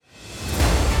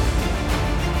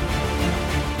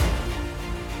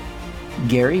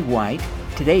Gary White.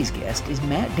 Today's guest is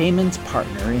Matt Damon's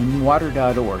partner in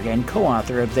Water.org and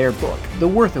co-author of their book, The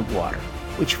Worth of Water,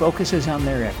 which focuses on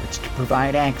their efforts to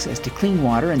provide access to clean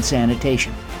water and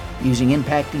sanitation. Using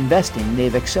impact investing,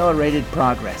 they've accelerated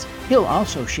progress. He'll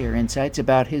also share insights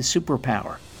about his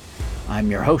superpower.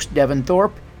 I'm your host, Devin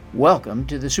Thorpe. Welcome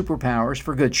to the Superpowers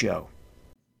for Good show.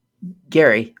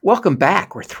 Gary, welcome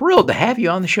back. We're thrilled to have you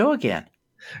on the show again.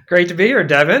 Great to be here,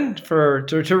 Devin,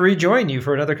 to rejoin you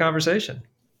for another conversation.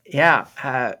 Yeah,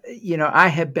 I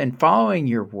have been following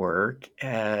your work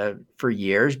for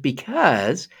years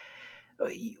because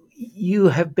you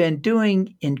have been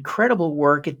doing incredible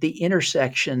work at the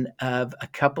intersection of a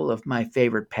couple of my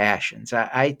favorite passions.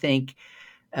 I think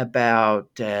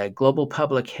about global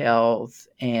public health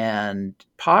and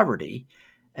poverty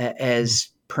as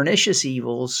pernicious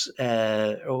evils.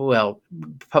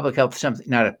 Public health is something,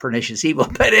 not a pernicious evil,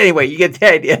 but anyway, you get the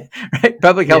idea, right?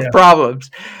 Public health problems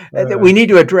that we need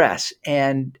to address,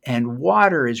 and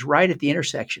water is right at the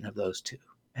intersection of those two.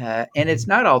 And it's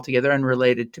not altogether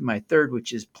unrelated to my third,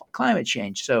 which is climate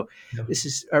change. So this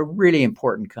is a really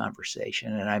important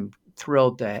conversation, and I'm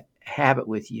thrilled to have it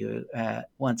with you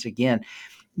once again.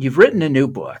 You've written a new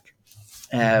book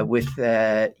with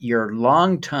your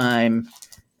longtime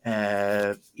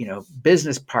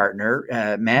business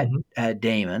partner, Matt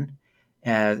Damon.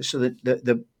 So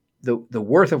the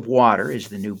Worth of Water is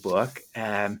the new book.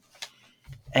 And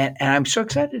I'm so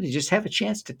excited to just have a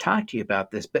chance to talk to you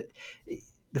about this. But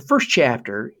the first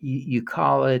chapter, you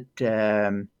call it,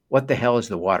 What the Hell is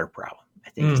the Water Problem?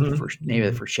 I think is the first name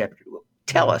of the first chapter.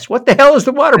 Tell us, what the hell is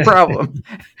the water problem?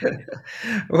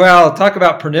 Well, talk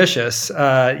about pernicious.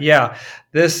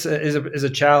 This is a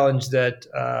challenge that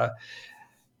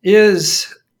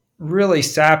is really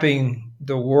sapping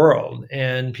the world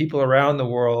and people around the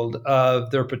world of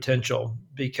their potential.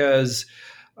 Because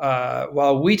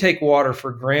while we take water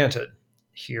for granted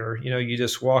here, you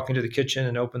just walk into the kitchen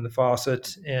and open the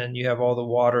faucet and you have all the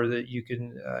water that you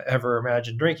can ever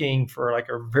imagine drinking for like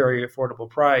a very affordable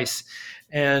price.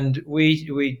 And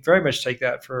we very much take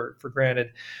that for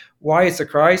granted. Why it's a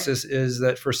crisis is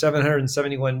that for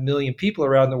 771 million people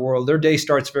around the world, their day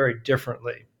starts very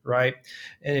differently, right?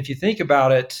 And if you think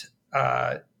about it,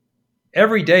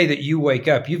 every day that you wake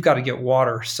up, you've got to get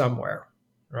water somewhere,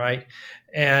 right?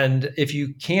 And if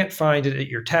you can't find it at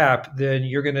your tap, then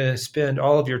you're going to spend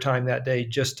all of your time that day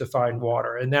just to find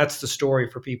water. And that's the story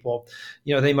for people.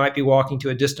 They might be walking to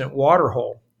a distant water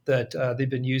hole that they've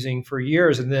been using for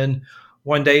years, and then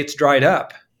one day it's dried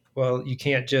up. Well, you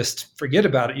can't just forget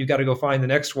about it. You got to go find the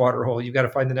next water hole. You got to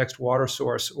find the next water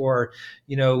source, or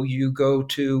you go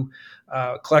to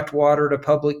collect water at a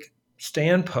public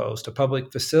stand post, a public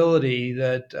facility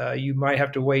that you might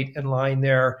have to wait in line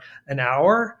there an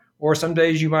hour, or some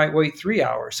days you might wait 3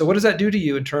 hours. So what does that do to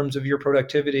you in terms of your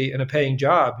productivity in a paying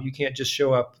job? You can't just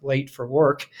show up late for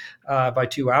work by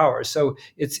 2 hours. So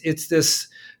it's this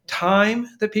time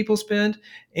that people spend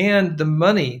and the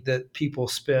money that people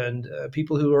spend.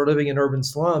 People who are living in urban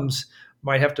slums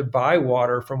might have to buy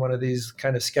water from one of these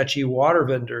kind of sketchy water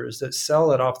vendors that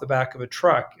sell it off the back of a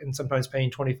truck, and sometimes paying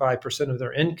 25% of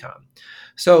their income.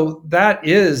 So that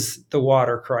is the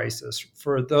water crisis.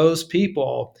 For those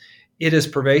people, it is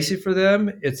pervasive for them.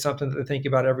 It's something that they think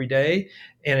about every day,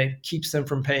 and it keeps them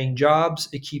from paying jobs.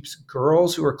 It keeps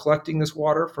girls who are collecting this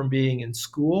water from being in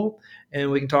school. And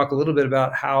we can talk a little bit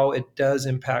about how it does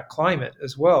impact climate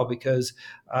as well, because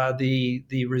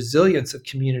the resilience of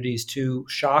communities to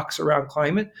shocks around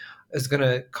climate is going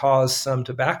to cause some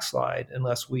to backslide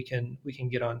unless we can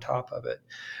get on top of it.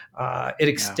 It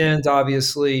extends,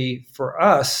 obviously, for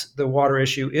us. The water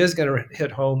issue is going to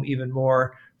hit home even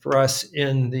more for us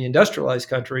in the industrialized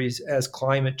countries as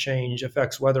climate change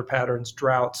affects weather patterns,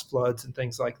 droughts, floods, and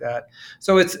things like that.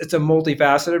 So it's a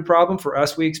multifaceted problem. For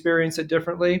us, we experience it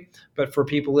differently, but for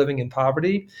people living in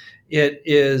poverty, it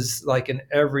is like an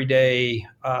everyday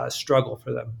struggle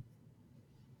for them.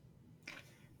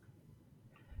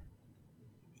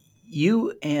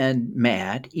 You and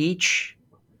Matt each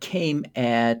came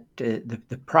at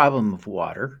the problem of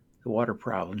water, the water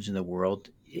problems in the world,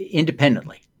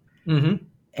 independently. Mm-hmm.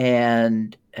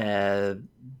 And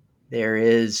there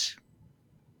is,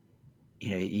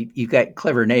 you've got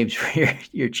clever names for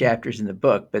your chapters in the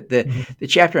book, but the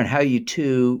chapter on how you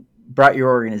two brought your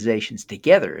organizations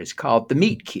together is called The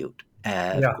Meet Cute.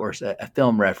 Of course, a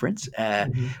film reference.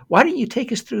 Why don't you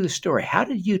take us through the story? How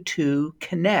did you two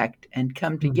connect and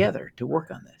come together to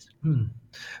work on this?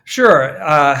 Sure.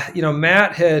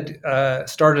 Matt had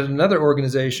started another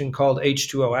organization called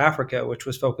H2O Africa, which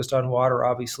was focused on water,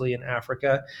 obviously, in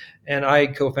Africa. And I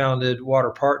co founded Water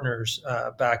Partners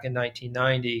back in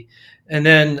 1990. And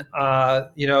then,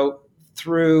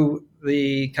 through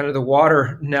the kind of the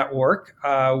water network,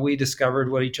 we discovered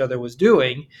what each other was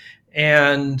doing.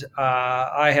 And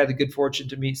I had the good fortune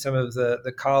to meet some of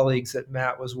the colleagues that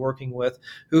Matt was working with,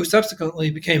 who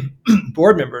subsequently became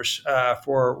board members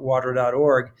for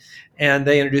water.org. And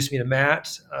they introduced me to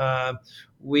Matt.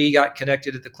 We got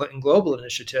connected at the Clinton Global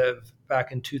Initiative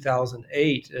back in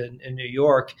 2008 in New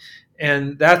York.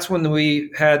 And that's when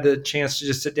we had the chance to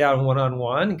just sit down one on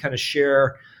one and kind of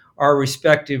share our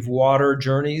respective water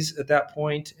journeys at that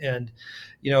point. And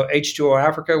H2O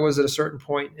Africa was at a certain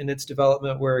point in its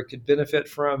development where it could benefit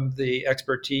from the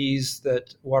expertise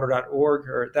that water.org,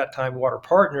 or at that time Water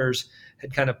Partners,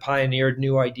 had kind of pioneered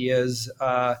new ideas.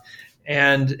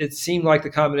 And it seemed like the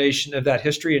combination of that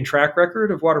history and track record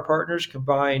of Water Partners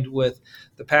combined with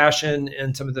the passion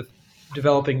and some of the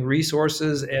developing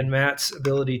resources and Matt's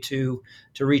ability to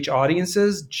reach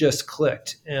audiences just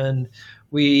clicked. And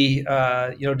we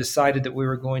decided that we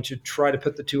were going to try to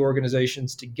put the two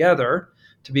organizations together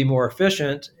to be more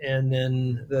efficient. And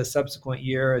then the subsequent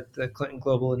year at the Clinton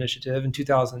Global Initiative in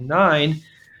 2009,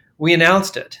 we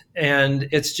announced it. And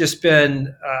it's just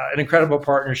been an incredible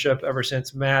partnership ever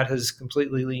since. Matt has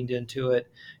completely leaned into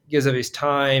it, gives of his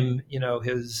time,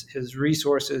 his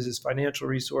resources, his financial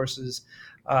resources.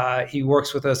 He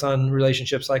works with us on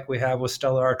relationships like we have with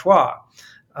Stella Artois,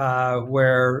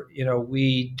 where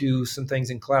we do some things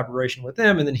in collaboration with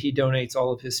them, and then he donates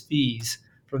all of his fees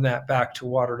from that back to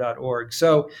water.org.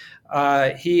 So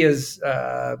he is,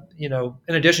 in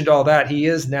addition to all that, he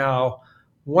is now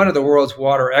one of the world's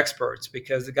water experts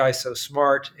because the guy's so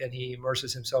smart and he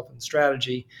immerses himself in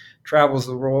strategy, travels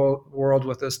the world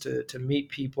with us to meet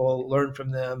people, learn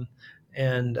from them,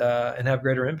 and have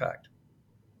greater impact.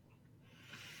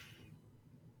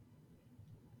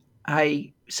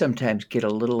 I sometimes get a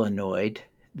little annoyed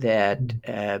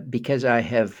that because I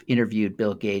have interviewed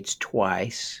Bill Gates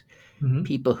twice, Mm-hmm.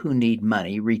 people who need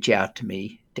money reach out to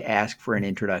me to ask for an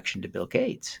introduction to Bill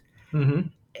Gates. Mm-hmm.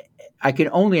 I can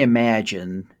only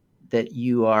imagine that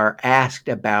you are asked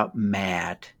about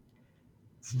Matt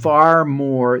far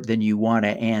more than you want to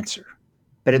answer.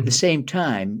 But at the same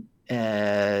time,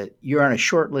 you're on a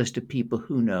short list of people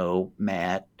who know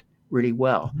Matt really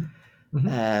well.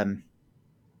 Mm-hmm.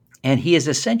 And he is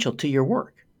essential to your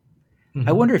work. Mm-hmm.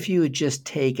 I wonder if you would just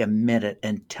take a minute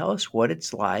and tell us what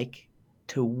it's like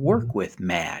to work with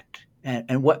Matt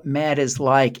and what Matt is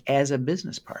like as a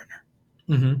business partner.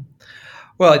 Mm-hmm.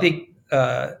 Well, I think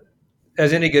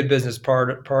as any good business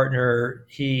partner,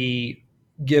 he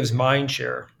gives mind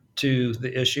share to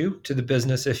the issue, to the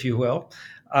business, if you will.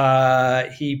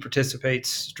 He participates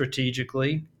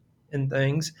strategically in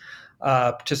things,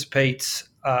 participates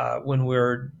when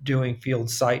we're doing field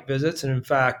site visits. And in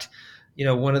fact,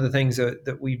 one of the things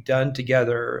that we've done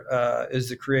together is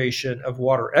the creation of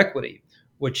Water Equity,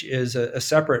 which is a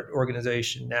separate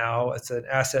organization now. It's an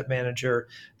asset manager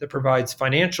that provides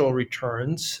financial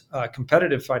returns,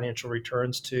 competitive financial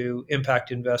returns to impact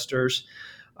investors,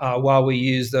 while we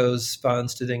use those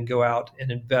funds to then go out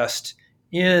and invest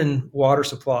in water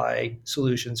supply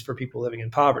solutions for people living in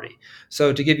poverty.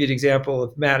 So to give you an example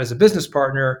of Matt as a business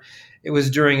partner, it was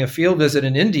during a field visit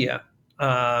in India,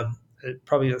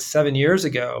 probably 7 years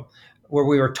ago, where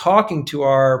we were talking to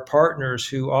our partners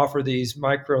who offer these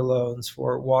microloans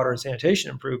for water and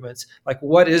sanitation improvements, like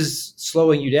what is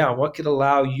slowing you down? What could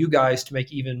allow you guys to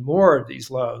make even more of these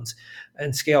loans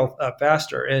and scale up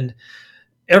faster? And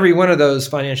every one of those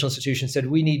financial institutions said,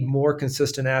 we need more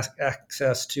consistent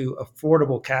access to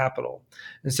affordable capital.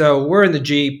 And so we're in the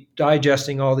Jeep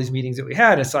digesting all these meetings that we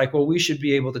had. It's like, well, we should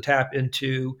be able to tap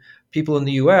into people in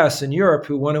the US and Europe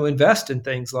who want to invest in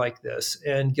things like this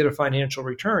and get a financial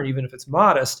return, even if it's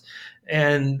modest.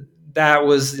 And that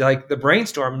was like the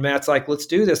brainstorm. And Matt's like, let's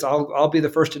do this. I'll be the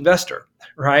first investor.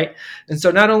 Right. And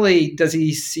so not only does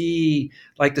he see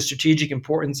like the strategic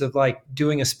importance of like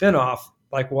doing a spinoff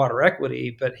like Water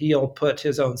Equity, but he'll put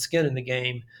his own skin in the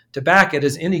game to back it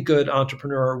as any good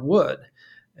entrepreneur would.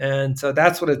 And so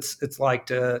that's what it's like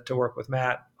to work with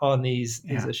Matt on these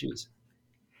issues.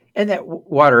 And that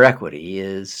Water Equity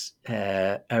is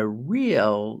a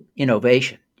real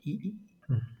innovation.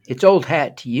 It's old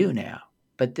hat to you now,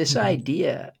 but this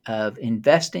idea of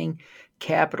investing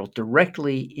capital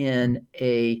directly in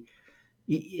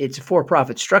it's a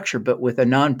for-profit structure, but with a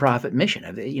nonprofit mission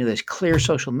of this clear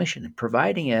social mission and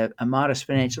providing a modest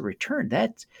financial return.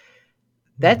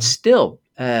 That's still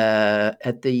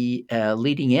at the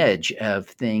leading edge of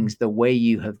things the way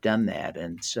you have done that.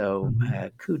 And so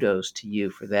kudos to you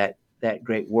for that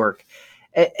great work.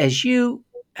 As you,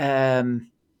 one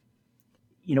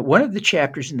of the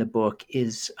chapters in the book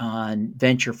is on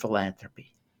venture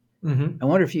philanthropy. Mm-hmm. I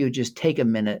wonder if you would just take a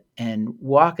minute and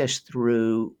walk us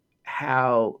through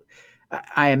how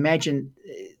I imagine,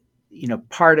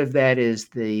 part of that is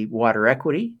the water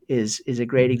equity is a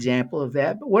great example of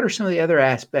that. But what are some of the other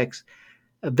aspects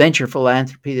of venture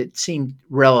philanthropy that seemed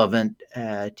relevant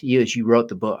to you as you wrote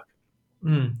the book?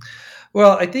 Mm.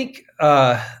 Well, I think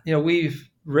we've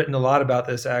written a lot about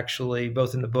this actually,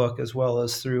 both in the book as well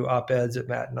as through op-eds that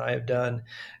Matt and I have done.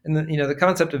 And the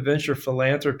concept of venture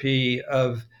philanthropy,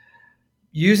 of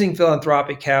using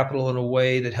philanthropic capital in a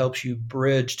way that helps you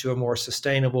bridge to a more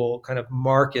sustainable kind of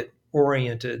market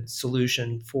oriented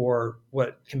solution for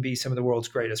what can be some of the world's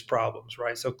greatest problems,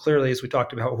 right? So clearly, as we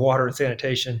talked about, water and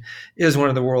sanitation is one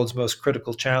of the world's most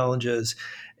critical challenges.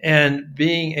 And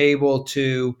being able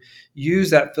to use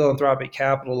that philanthropic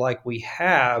capital like we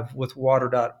have with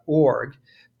water.org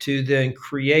to then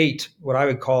create what I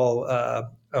would call a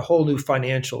whole new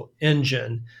financial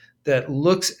engine that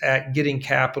looks at getting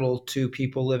capital to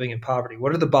people living in poverty.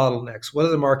 What are the bottlenecks? What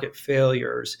are the market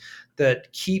failures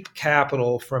that keep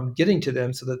capital from getting to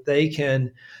them so that they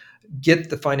can get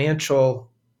the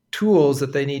financial tools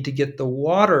that they need to get the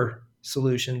water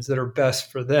solutions that are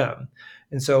best for them?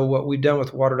 And so what we've done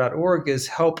with water.org is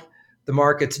help the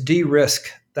markets de-risk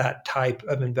that type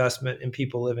of investment in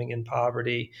people living in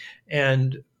poverty.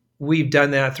 And we've done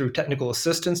that through technical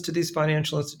assistance to these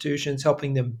financial institutions,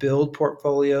 helping them build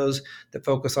portfolios that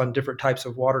focus on different types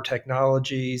of water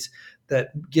technologies that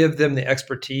give them the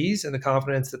expertise and the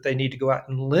confidence that they need to go out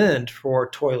and lend for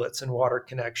toilets and water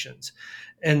connections.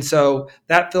 And so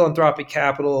that philanthropic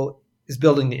capital is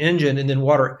building the engine, and then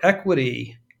water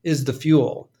equity is the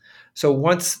fuel. So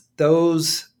once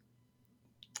those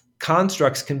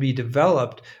constructs can be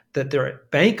developed that they're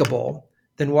bankable,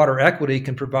 then water equity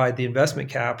can provide the investment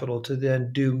capital to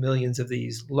then do millions of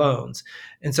these loans.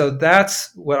 And so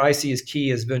that's what I see as key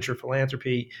as venture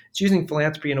philanthropy. It's using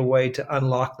philanthropy in a way to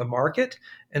unlock the market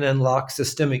and unlock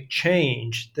systemic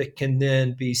change that can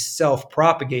then be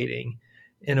self-propagating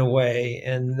in a way.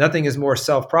 And nothing is more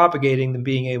self-propagating than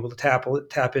being able to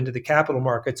tap into the capital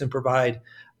markets and provide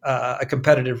a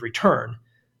competitive return.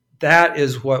 That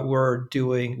is what we're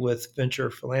doing with venture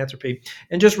philanthropy.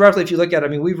 And just roughly, if you look at it, I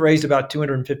mean, we've raised about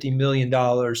 $250 million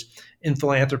in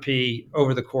philanthropy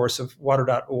over the course of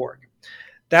water.org.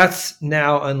 That's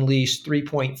now unleashed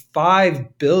 $3.5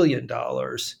 billion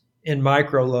in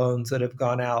microloans that have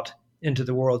gone out into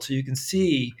the world. So you can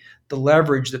see the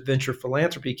leverage that venture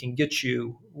philanthropy can get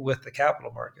you with the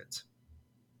capital markets.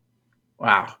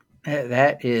 Wow.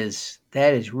 That is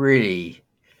really,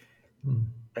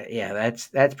 yeah,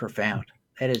 that's profound.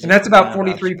 And that's about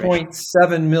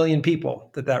 43.7 million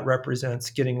people that represents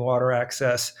getting water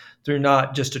access through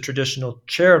not just a traditional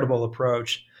charitable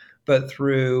approach, but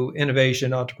through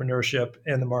innovation, entrepreneurship,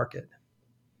 and the market.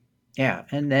 Yeah,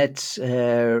 and that's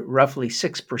roughly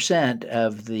 6%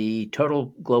 of the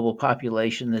total global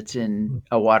population that's in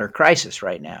a water crisis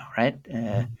right now, right?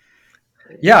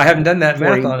 Yeah, I haven't done that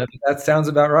math on it, but that sounds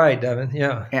about right, Devin.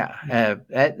 Yeah. Yeah,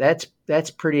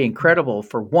 that's pretty incredible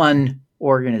for one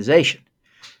organization,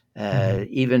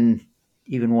 even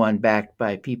one backed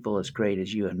by people as great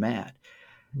as you and Matt.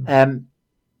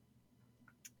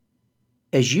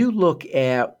 As you look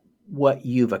at what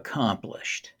you've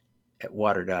accomplished at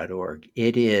water.org,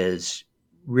 it is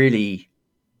really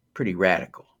pretty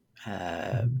radical.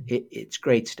 It's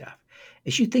great stuff.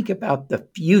 As you think about the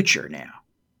future now,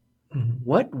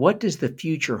 what does the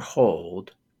future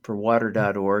hold for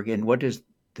water.org, and what does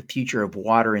the future of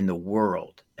water in the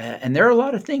world? And there are a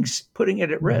lot of things putting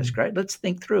it at risk, right? Let's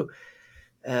think through.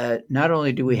 Not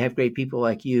only do we have great people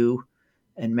like you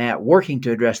and Matt working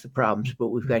to address the problems, but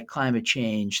we've got climate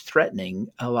change threatening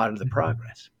a lot of the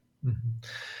progress.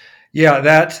 Yeah,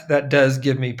 that does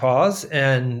give me pause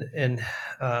and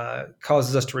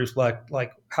causes us to reflect,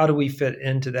 like, how do we fit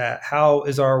into that? How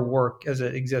is our work as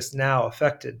it exists now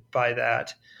affected by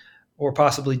that, or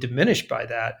possibly diminished by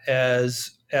that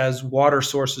as water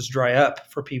sources dry up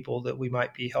for people that we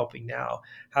might be helping now?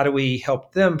 How do we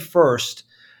help them first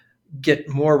get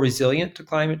more resilient to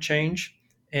climate change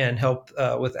and help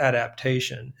with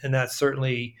adaptation? And that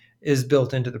certainly is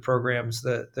built into the programs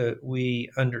that we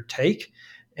undertake.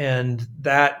 And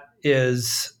that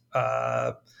is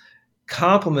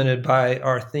complemented by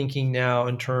our thinking now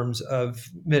in terms of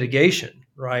mitigation,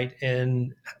 right?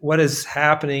 And what is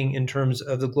happening in terms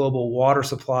of the global water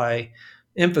supply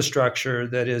infrastructure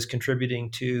that is contributing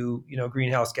to,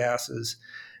 greenhouse gases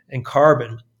and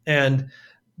carbon. And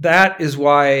that is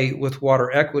why with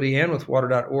Water Equity and with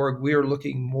water.org, we are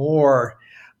looking more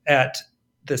at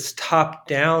this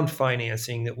top-down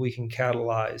financing that we can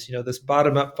catalyze, this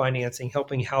bottom-up financing,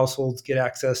 helping households get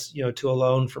access, to a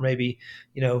loan for maybe,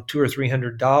 $200 or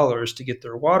 $300 to get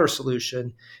their water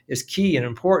solution is key and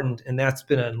important, and that's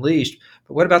been unleashed.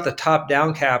 But what about the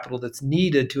top-down capital that's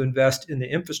needed to invest in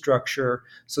the infrastructure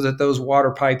so that those water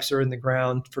pipes are in the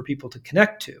ground for people to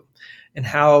connect to? And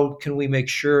how can we make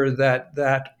sure that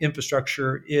that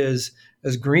infrastructure is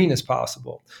as green as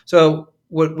possible? So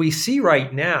what we see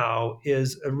right now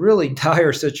is a really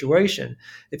dire situation.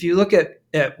 If you look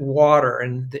at water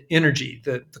and the energy,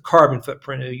 the carbon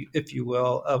footprint, if you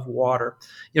will, of water,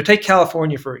 take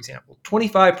California, for example.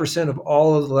 25% of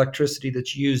all of the electricity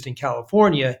that's used in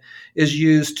California is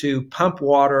used to pump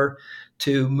water,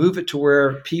 to move it to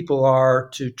where people are,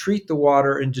 to treat the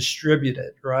water and distribute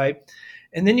it, right?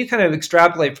 And then you kind of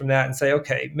extrapolate from that and say,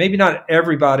 okay, maybe not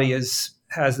everybody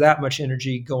has that much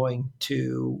energy going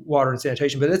to water and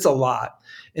sanitation, but it's a lot.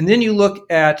 And then you look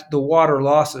at the water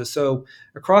losses. So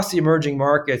across the emerging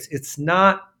markets, it's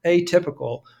not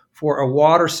atypical for a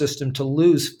water system to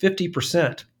lose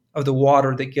 50% of the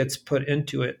water that gets put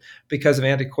into it because of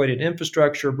antiquated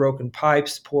infrastructure, broken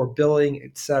pipes, poor billing,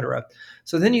 et cetera.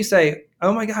 So then you say,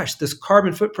 oh my gosh, this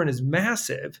carbon footprint is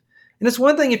massive. And it's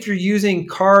one thing if you're using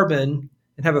carbon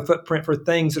and have a footprint for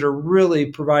things that are really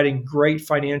providing great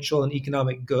financial and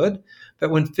economic good. But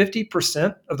when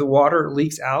 50% of the water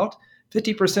leaks out,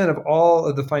 50% of all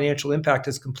of the financial impact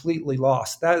is completely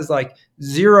lost. That is like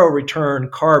zero return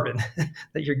carbon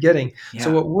that you're getting. Yeah.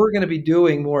 So what we're going to be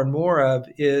doing more and more of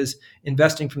is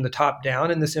investing from the top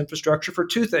down in this infrastructure for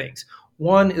two things.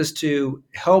 One is to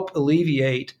help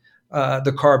alleviate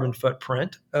the carbon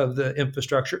footprint of the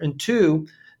infrastructure, and two,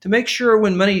 to make sure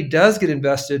when money does get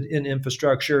invested in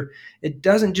infrastructure, it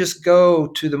doesn't just go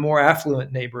to the more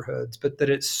affluent neighborhoods, but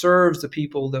that it serves the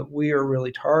people that we are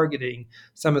really targeting,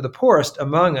 some of the poorest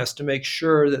among us, to make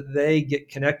sure that they get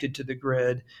connected to the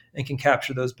grid and can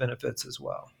capture those benefits as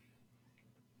well.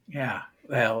 Yeah,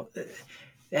 well,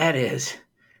 that is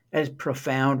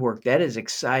profound work. That is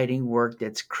exciting work.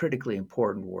 That's critically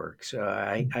important work. So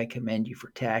I commend you for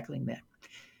tackling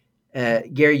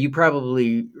that. Gary, you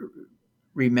probably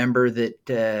remember that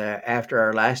after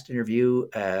our last interview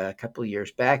a couple of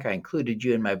years back, I included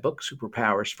you in my book,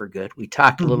 Superpowers for Good. We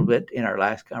talked a little bit in our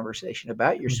last conversation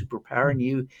about your superpower, and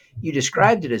you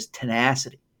described it as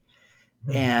tenacity.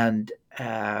 And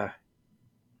that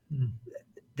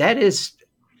is,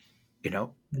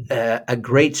 a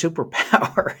great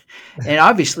superpower. And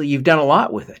obviously, you've done a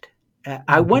lot with it.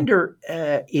 I wonder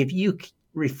if you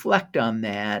reflect on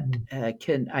that,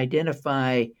 can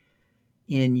identify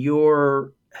in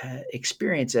your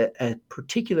experience a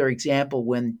particular example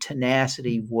when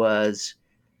tenacity was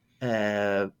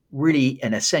really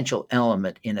an essential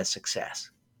element in a success?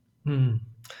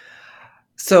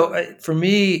 So for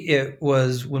me, it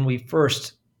was when we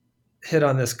first hit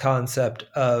on this concept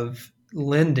of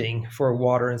lending for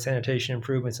water and sanitation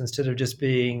improvements instead of just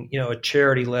being, a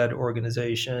charity-led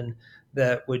organization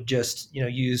that would just,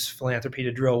 use philanthropy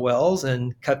to drill wells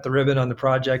and cut the ribbon on the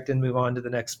project and move on to the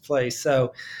next place.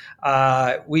 So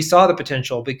we saw the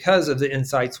potential because of the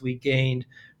insights we gained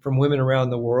from women around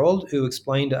the world who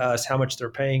explained to us how much they're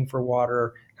paying for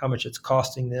water, how much it's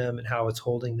costing them, and how it's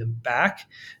holding them back.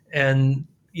 And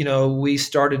we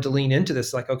started to lean into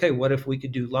this, like, okay, what if we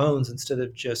could do loans instead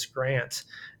of just grants?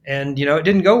 And, it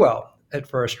didn't go well at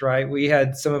first, right? We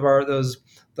had some of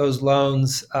those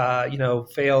loans,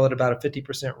 fail at about a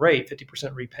 50% rate,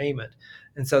 50% repayment.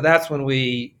 And so that's when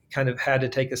we kind of had to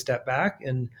take a step back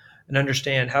and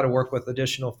understand how to work with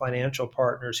additional financial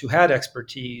partners who had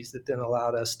expertise that then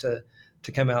allowed us to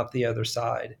come out the other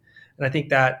side. And I think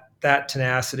that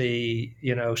tenacity,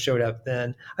 showed up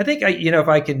then. I think if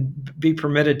I can be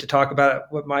permitted to talk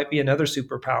about what might be another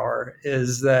superpower,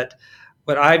 is that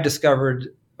what I've discovered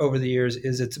over the years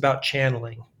is it's about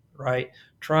channeling, right?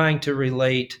 Trying to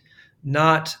relate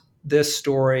not this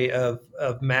story of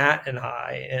Matt and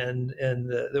I and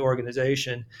the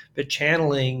organization, but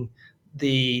channeling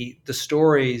the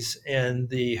stories and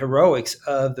the heroics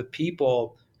of the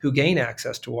people who gain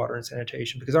access to water and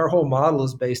sanitation, because our whole model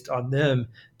is based on them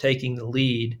taking the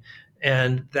lead.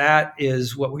 And that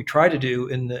is what we try to do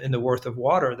in the Worth of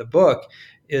Water, the book,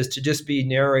 is to just be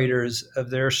narrators of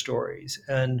their stories.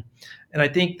 And And I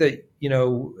think that,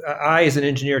 I, as an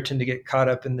engineer, tend to get caught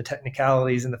up in the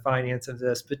technicalities and the finance of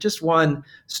this. But just one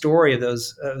story of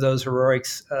those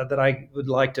heroics that I would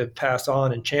like to pass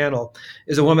on and channel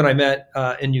is a woman I met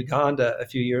in Uganda a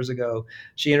few years ago.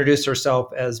 She introduced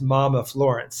herself as Mama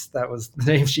Florence. That was the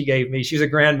name she gave me. She's a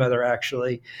grandmother,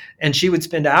 actually. And she would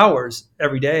spend hours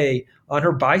every day on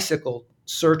her bicycle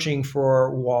searching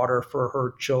for water for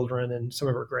her children and some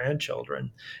of her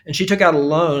grandchildren. And she took out a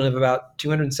loan of about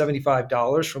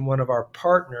 $275 from one of our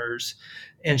partners,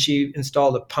 and she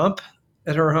installed a pump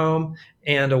at her home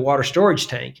and a water storage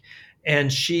tank.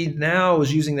 And she now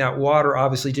was using that water,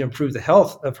 obviously, to improve the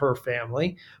health of her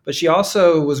family. But she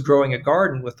also was growing a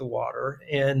garden with the water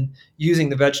and using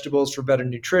the vegetables for better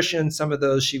nutrition. Some of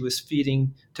those she was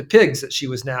feeding to pigs that she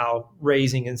was now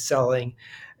raising and selling.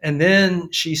 And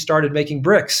then she started making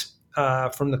bricks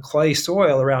from the clay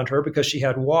soil around her because she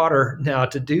had water now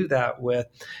to do that with.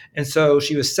 And so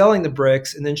she was selling the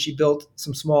bricks, and then she built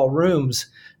some small rooms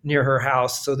near her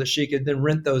house so that she could then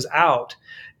rent those out.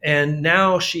 And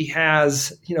now she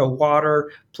has,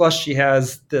 water, plus she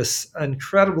has this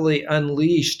incredibly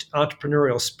unleashed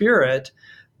entrepreneurial spirit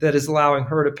that is allowing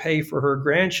her to pay for her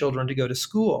grandchildren to go to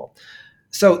school.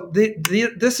 So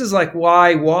this is like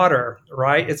why water,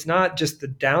 right? It's not just the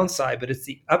downside, but it's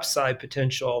the upside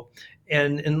potential.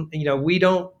 And we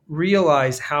don't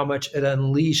realize how much it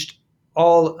unleashed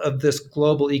all of this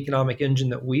global economic engine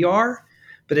that we are,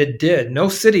 but it did. No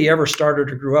city ever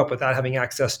started or grew up without having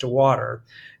access to water.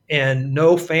 And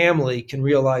no family can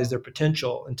realize their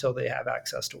potential until they have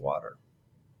access to water.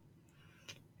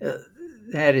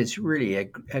 That is really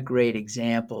a great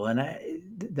example. And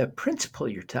the principle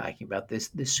you're talking about, the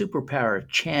superpower of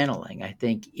channeling, I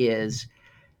think is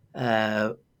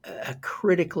a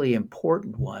critically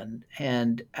important one.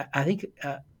 And I think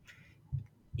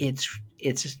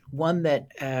it's one that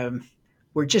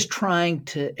we're just trying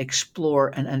to explore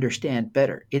and understand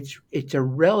better. It's a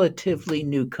relatively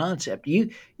new concept.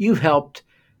 You've helped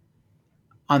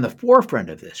on the forefront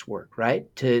of this work,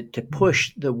 right? To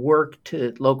push the work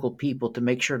to local people, to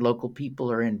make sure local people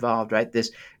are involved, right?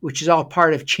 This, which is all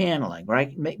part of channeling,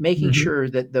 right? Making sure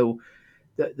that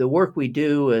the work we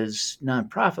do as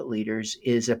nonprofit leaders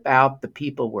is about the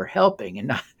people we're helping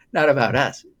and not about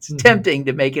us. It's tempting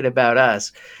to make it about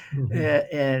us.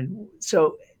 And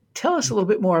so tell us a little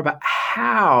bit more about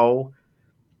how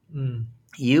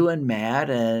you and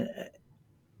Matt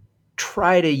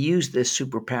try to use this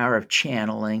superpower of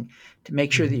channeling to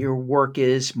make sure that your work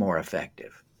is more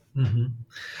effective.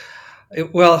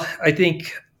 Well, I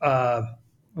think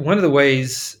one of the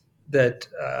ways that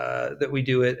we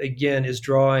do it, again, is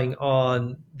drawing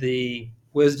on the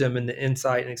wisdom and the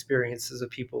insight and experiences of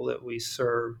people that we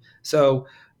serve. So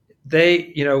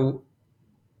they,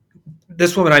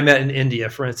 this woman I met in India,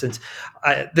 for instance,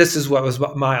 this is what was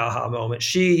my aha moment.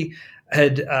 She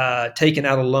had taken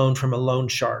out a loan from a loan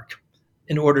shark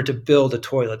in order to build a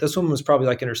toilet. This woman was probably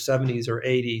like in her 70s or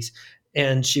 80s,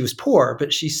 and she was poor,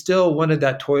 but she still wanted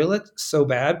that toilet so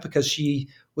bad because she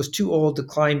was too old to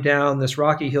climb down this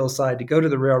rocky hillside to go to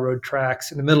the railroad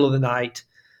tracks in the middle of the night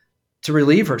to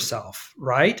relieve herself,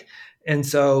 right? And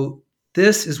so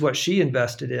this is what she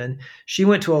invested in. She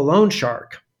went to a loan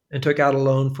shark and took out a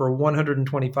loan for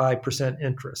 125%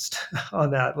 interest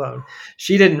on that loan.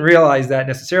 She didn't realize that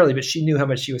necessarily, but she knew how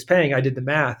much she was paying. I did the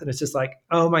math, and it's just like,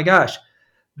 oh my gosh,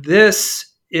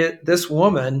 this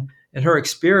woman and her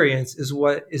experience is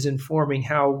what is informing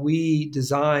how we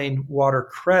design water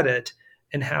credit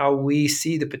and how we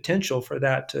see the potential for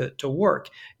that to work.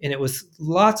 And it was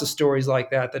lots of stories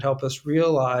like that that help us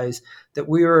realize that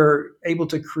we were able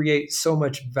to create so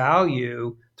much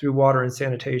value through water and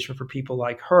sanitation for people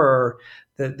like her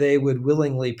that they would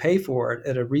willingly pay for it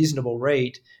at a reasonable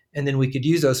rate. And then we could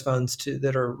use those funds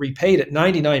that are repaid at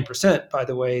 99%, by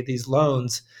the way, these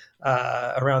loans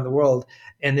around the world,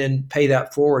 and then pay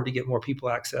that forward to get more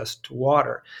people access to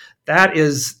water. That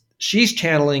is, she's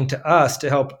channeling to us to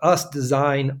help us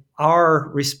design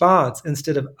our response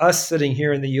instead of us sitting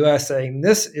here in the US saying,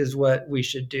 this is what we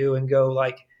should do and go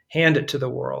like hand it to the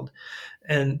world.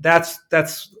 And that's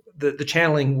the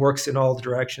channeling works in all the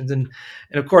directions. And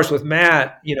of course, with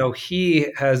Matt, he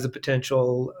has the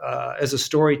potential as a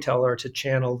storyteller to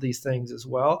channel these things as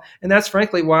well. And that's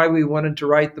frankly why we wanted to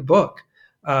write the book.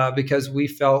 Because we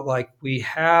felt like we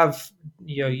have,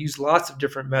 used lots of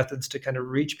different methods to kind of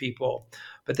reach people,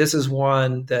 but this is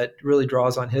one that really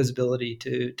draws on his ability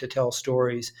to tell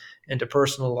stories and to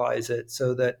personalize it,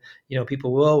 so that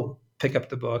people will pick up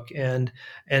the book. And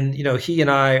he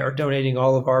and I are donating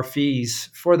all of our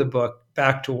fees for the book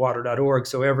back to water.org.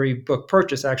 So every book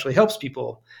purchase actually helps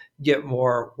people get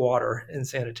more water and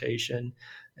sanitation.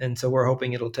 And so we're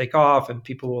hoping it'll take off and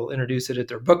people will introduce it at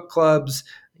their book clubs,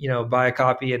 buy a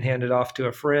copy and hand it off to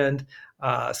a friend,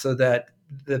 so that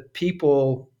the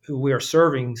people who we are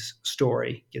serving's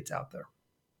story gets out there.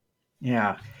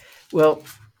 Yeah. Well,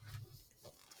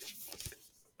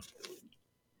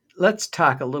 let's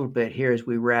talk a little bit here as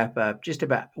we wrap up, just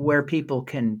about where people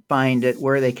can find it,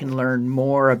 where they can learn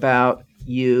more about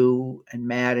you and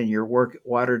Matt and your work at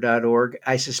water.org.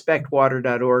 I suspect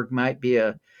water.org might be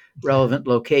a relevant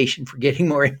location for getting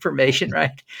more information,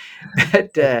 right?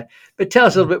 But tell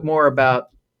us a little bit more about,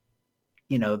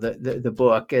 the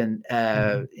book and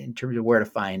in terms of where to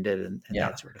find it and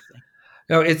that sort of thing.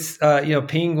 No, it's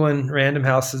Penguin Random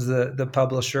House is the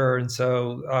publisher, and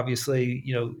so obviously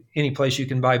any place you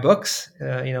can buy books,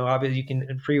 obviously you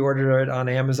can pre-order it on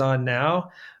Amazon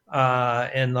now,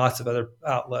 and lots of other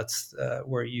outlets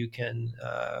where you can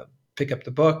pick up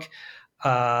the book.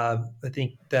 I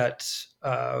think that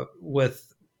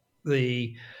with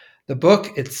the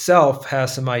book itself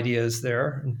has some ideas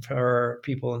there for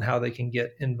people and how they can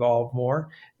get involved more.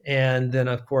 And then,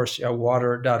 of course,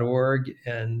 water.org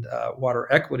and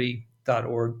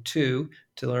waterequity.org too,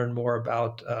 to learn more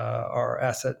about our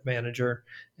asset manager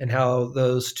and how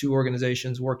those two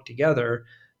organizations work together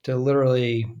to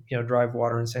literally, drive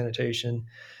water and sanitation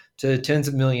to tens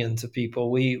of millions of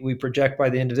people. We project by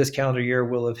the end of this calendar year,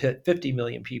 we'll have hit 50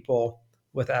 million people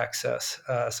with access.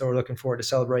 So we're looking forward to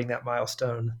celebrating that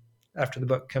milestone after the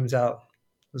book comes out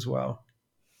as well.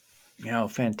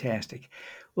 Fantastic.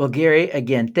 Well, Gary,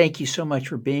 again, thank you so much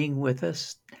for being with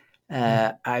us.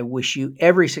 I wish you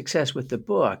every success with the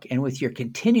book and with your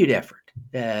continued effort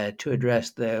to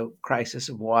address the crisis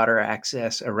of water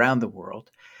access around the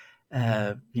world.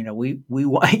 We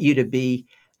want you to be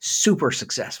super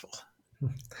successful.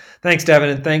 Thanks, Devin,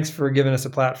 and thanks for giving us a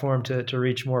platform to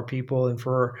reach more people and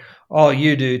for all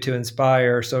you do to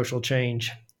inspire social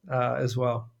change as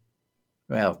well.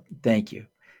 Well, thank you.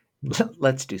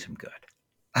 Let's do some good.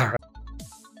 All right.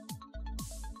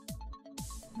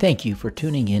 Thank you for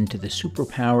tuning in to the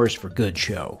Superpowers for Good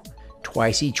show.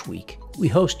 Twice each week, we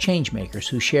host changemakers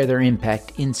who share their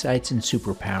impact, insights, and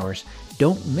superpowers.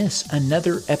 Don't miss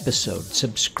another episode.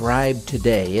 Subscribe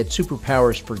today at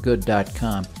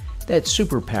superpowersforgood.com. That's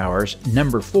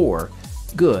superpowers, 4,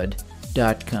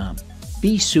 good.com.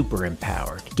 Be super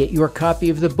empowered. Get your copy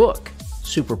of the book,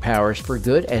 Superpowers for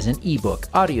Good, as an ebook,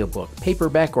 audiobook,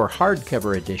 paperback, or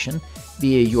hardcover edition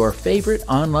via your favorite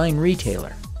online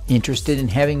retailer. Interested in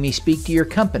having me speak to your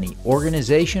company,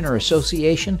 organization, or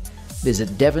association? Visit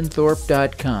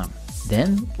devinthorpe.com.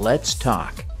 Then let's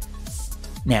talk.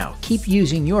 Now, keep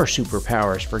using your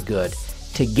superpowers for good.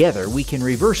 Together, we can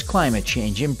reverse climate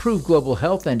change, improve global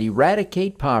health, and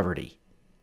eradicate poverty.